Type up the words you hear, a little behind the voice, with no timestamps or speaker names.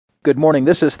Good morning.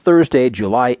 This is Thursday,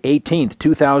 July 18th,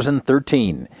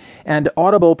 2013, and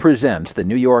Audible presents the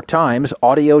New York Times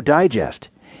Audio Digest.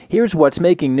 Here's what's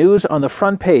making news on the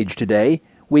front page today.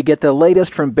 We get the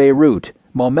latest from Beirut.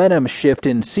 Momentum shift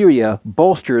in Syria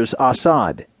bolsters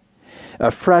Assad. A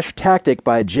fresh tactic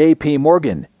by J.P.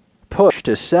 Morgan. Push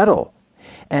to settle.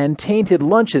 And tainted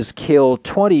lunches kill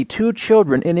 22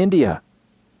 children in India.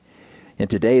 In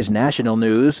today's national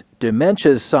news,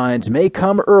 dementia's signs may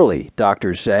come early,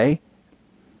 doctors say.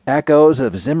 Echoes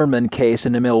of Zimmerman case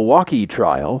in a Milwaukee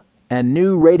trial, and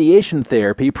new radiation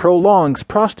therapy prolongs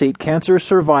prostate cancer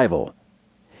survival.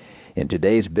 In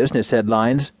today's business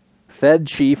headlines, Fed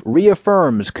chief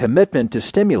reaffirms commitment to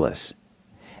stimulus.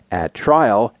 At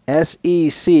trial,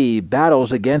 SEC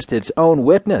battles against its own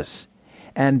witness,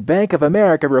 and Bank of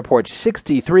America reports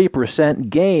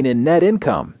 63% gain in net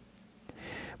income.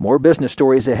 More business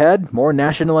stories ahead, more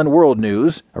national and world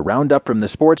news, a roundup from the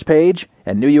sports page,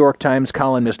 and New York Times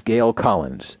columnist Gail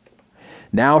Collins.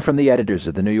 Now from the editors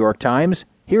of the New York Times,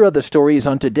 here are the stories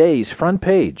on today's front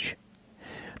page.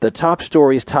 The top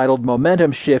story is titled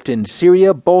Momentum Shift in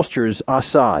Syria Bolsters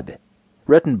Assad,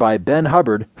 written by Ben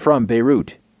Hubbard from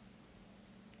Beirut.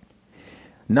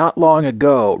 Not long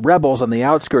ago, rebels on the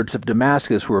outskirts of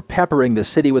Damascus were peppering the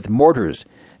city with mortars.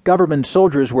 Government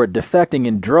soldiers were defecting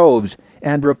in droves,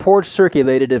 and reports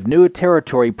circulated of new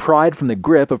territory pried from the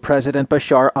grip of President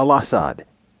Bashar al-Assad.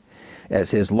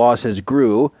 As his losses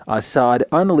grew, Assad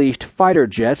unleashed fighter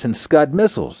jets and Scud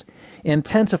missiles,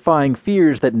 intensifying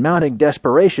fears that mounting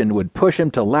desperation would push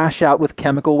him to lash out with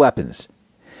chemical weapons.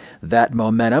 That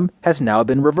momentum has now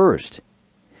been reversed.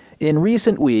 In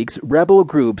recent weeks, rebel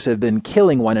groups have been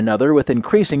killing one another with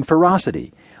increasing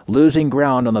ferocity, losing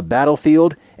ground on the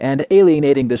battlefield and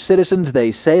alienating the citizens they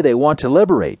say they want to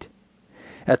liberate.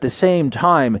 At the same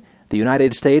time, the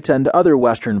United States and other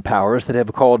Western powers that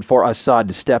have called for Assad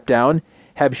to step down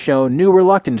have shown new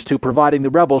reluctance to providing the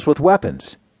rebels with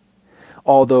weapons.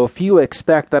 Although few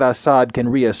expect that Assad can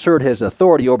reassert his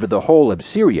authority over the whole of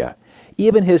Syria,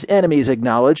 even his enemies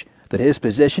acknowledge that his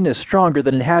position is stronger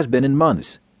than it has been in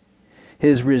months.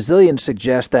 His resilience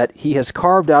suggests that he has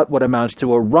carved out what amounts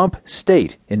to a rump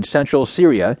state in central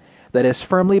Syria that is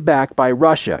firmly backed by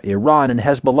Russia, Iran, and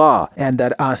Hezbollah, and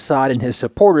that Assad and his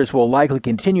supporters will likely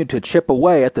continue to chip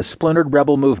away at the splintered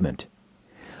rebel movement.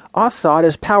 Assad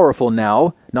is powerful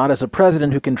now, not as a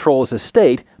president who controls a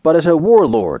state, but as a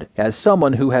warlord, as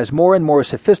someone who has more and more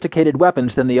sophisticated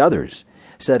weapons than the others,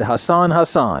 said Hassan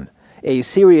Hassan, a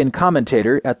Syrian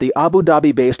commentator at the Abu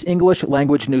Dhabi-based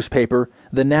English-language newspaper,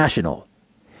 The National.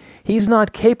 He's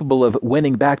not capable of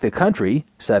winning back the country,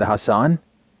 said Hassan.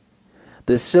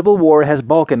 The civil war has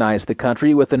balkanized the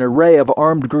country with an array of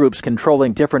armed groups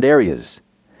controlling different areas.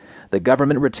 The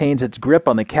government retains its grip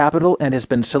on the capital and has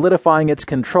been solidifying its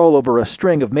control over a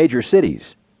string of major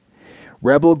cities.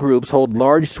 Rebel groups hold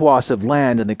large swaths of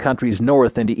land in the country's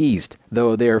north and east,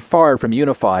 though they are far from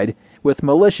unified, with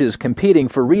militias competing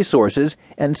for resources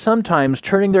and sometimes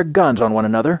turning their guns on one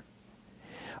another.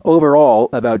 Overall,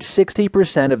 about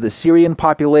 60% of the Syrian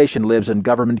population lives in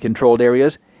government-controlled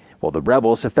areas, while the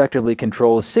rebels effectively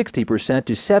control 60%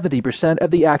 to 70%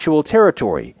 of the actual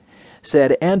territory,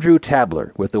 said Andrew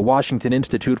Tabler with the Washington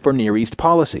Institute for Near East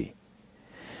Policy.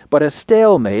 But a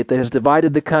stalemate that has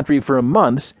divided the country for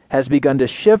months has begun to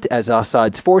shift as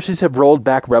Assad's forces have rolled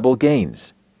back rebel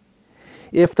gains.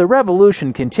 If the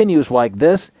revolution continues like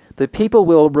this, the people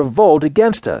will revolt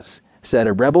against us, said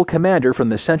a rebel commander from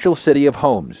the central city of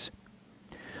Homs.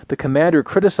 The commander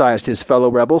criticized his fellow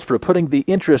rebels for putting the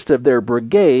interests of their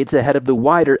brigades ahead of the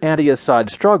wider anti-Assad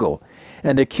struggle,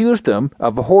 and accused them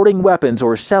of hoarding weapons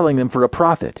or selling them for a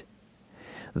profit.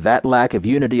 That lack of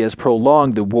unity has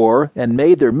prolonged the war and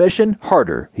made their mission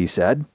harder, he said.